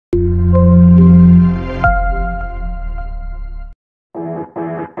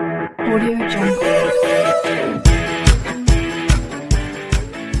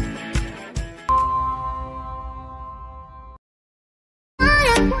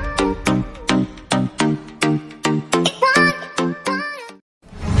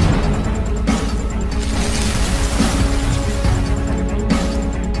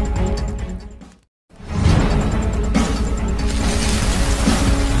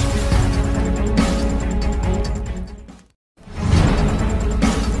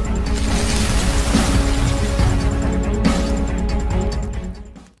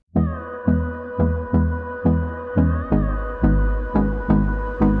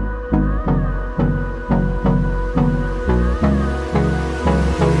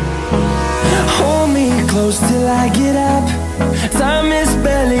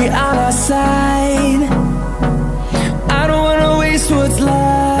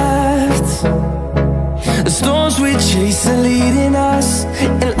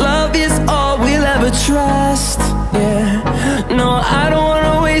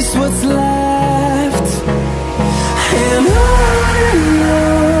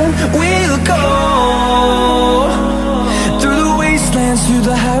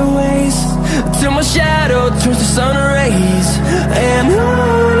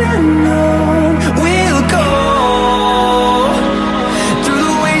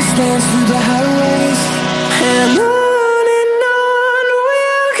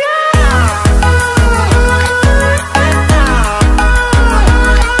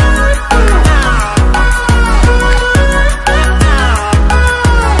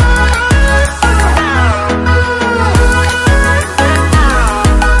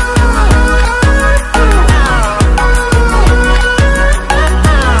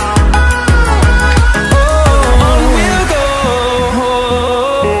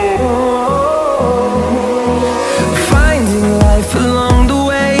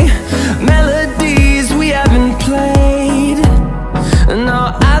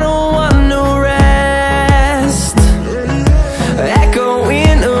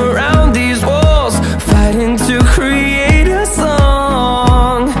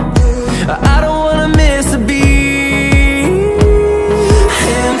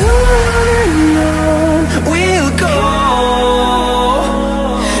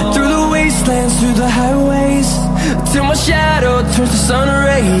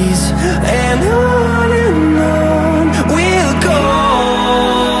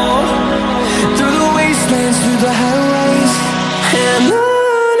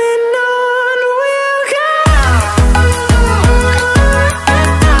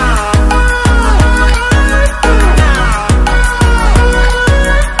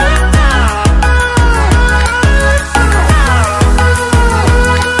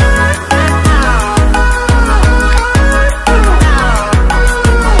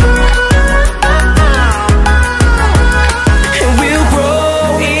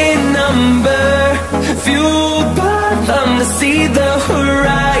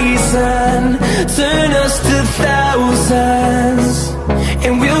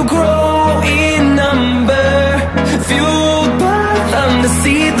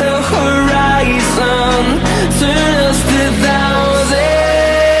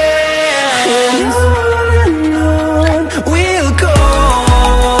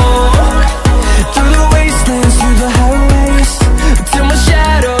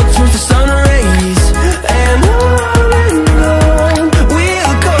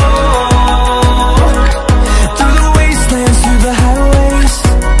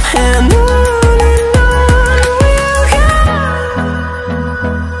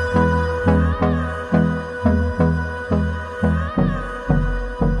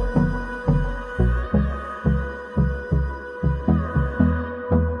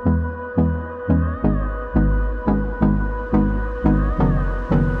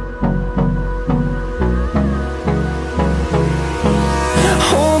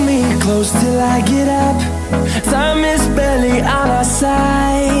Till I get up, time is barely on our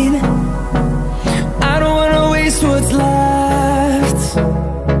side. I don't wanna waste what's left.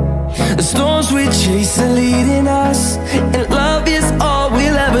 The storms we chase are leading us, and love is all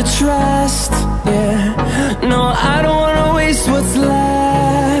we'll ever trust. Yeah, no, I don't wanna waste what's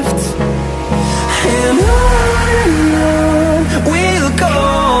left. And on we'll go,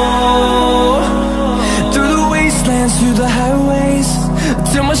 through the wastelands, through the highways,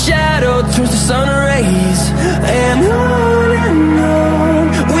 till my shadow turns to sun rays. And on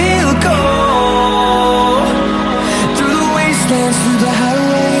we'll go, through the wastelands, through the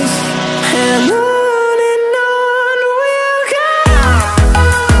highways, and on we'll go.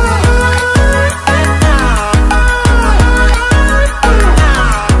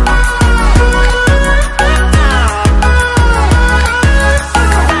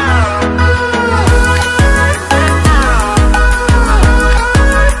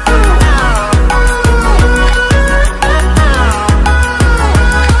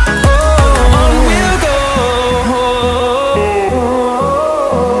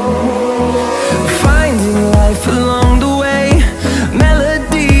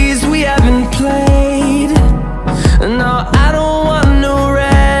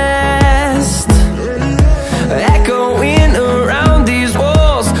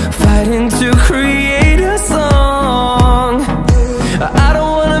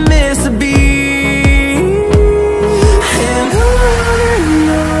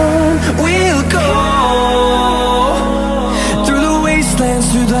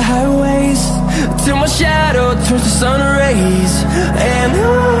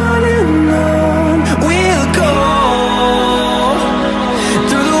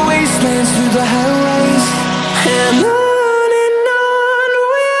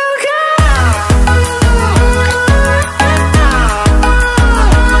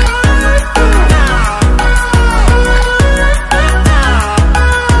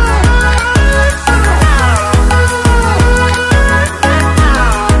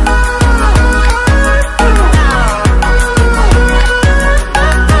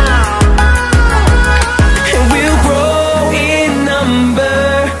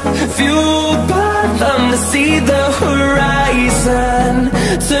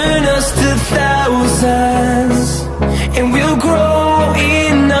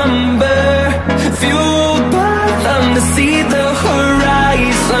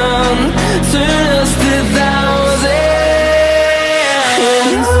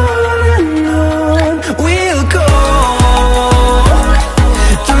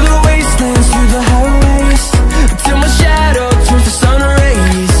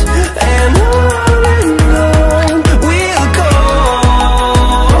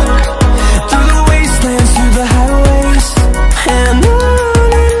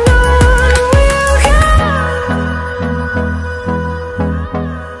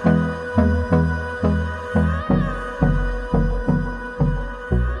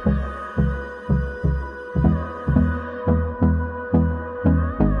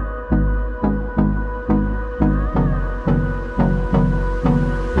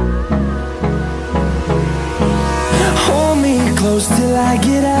 close till I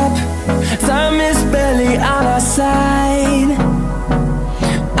get up. Time is barely on our side.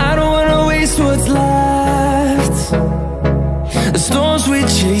 I don't wanna waste what's left. The storms we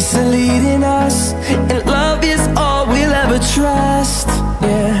chase are leading us, and love is all we'll ever trust.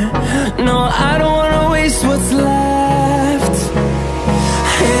 Yeah, no, I don't wanna waste what's left.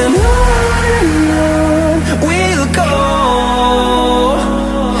 And on we'll go,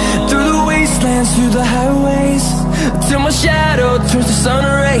 through the wastelands, through the highways, till my shadow turns to sun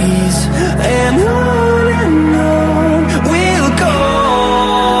rays. And on we'll go,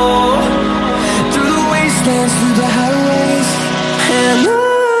 through the wastelands, through the highways, and on.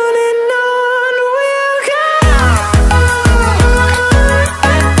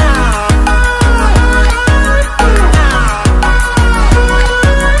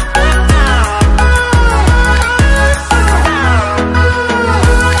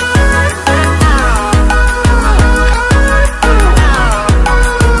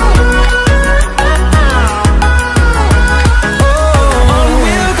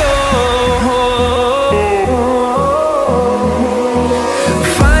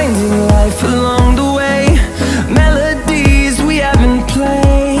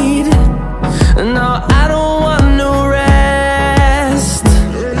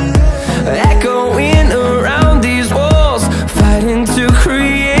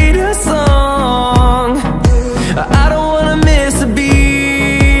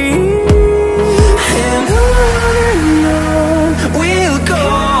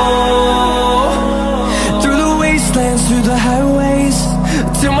 Through the highways,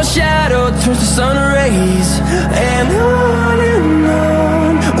 till my shadow turns to sun rays. And on